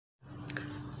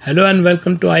Hello and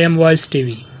welcome to I Am Voice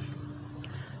TV.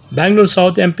 Bangalore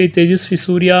South MP Tejasvi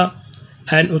Surya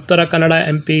and Uttara Kannada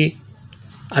MP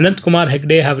Anant Kumar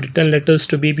Hegde have written letters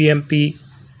to BBMP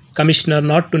Commissioner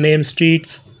not to name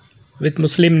streets with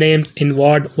Muslim names in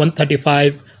Ward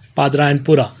 135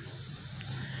 Padrayanapuram.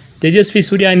 Tejasvi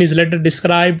Surya in his letter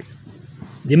described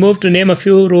the move to name a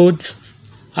few roads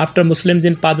after Muslims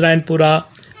in Padrayanapuram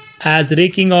as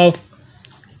reeking of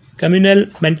communal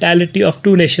mentality of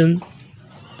two nations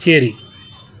theory.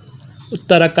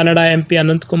 Uttara Kannada MP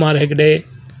Anant Kumar Hegde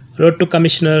wrote to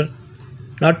Commissioner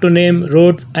not to name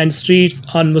roads and streets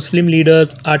on Muslim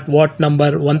leaders at Ward number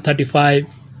 135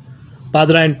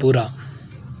 Padrayanapuram,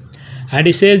 and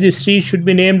he says the street should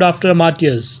be named after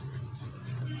martyrs.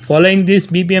 Following this,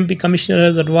 BBMP Commissioner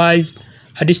has advised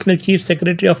Additional Chief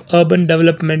Secretary of Urban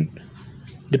Development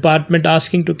Department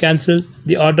asking to cancel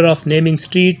the order of naming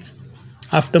streets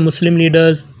after Muslim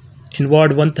leaders in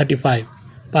Ward 135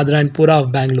 Padrayanapuram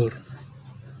of Bangalore.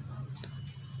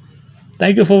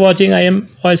 Thank you for watching I Am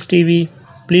Voice TV.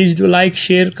 Please do like,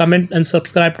 share, comment and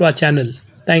subscribe to our channel.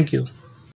 Thank you.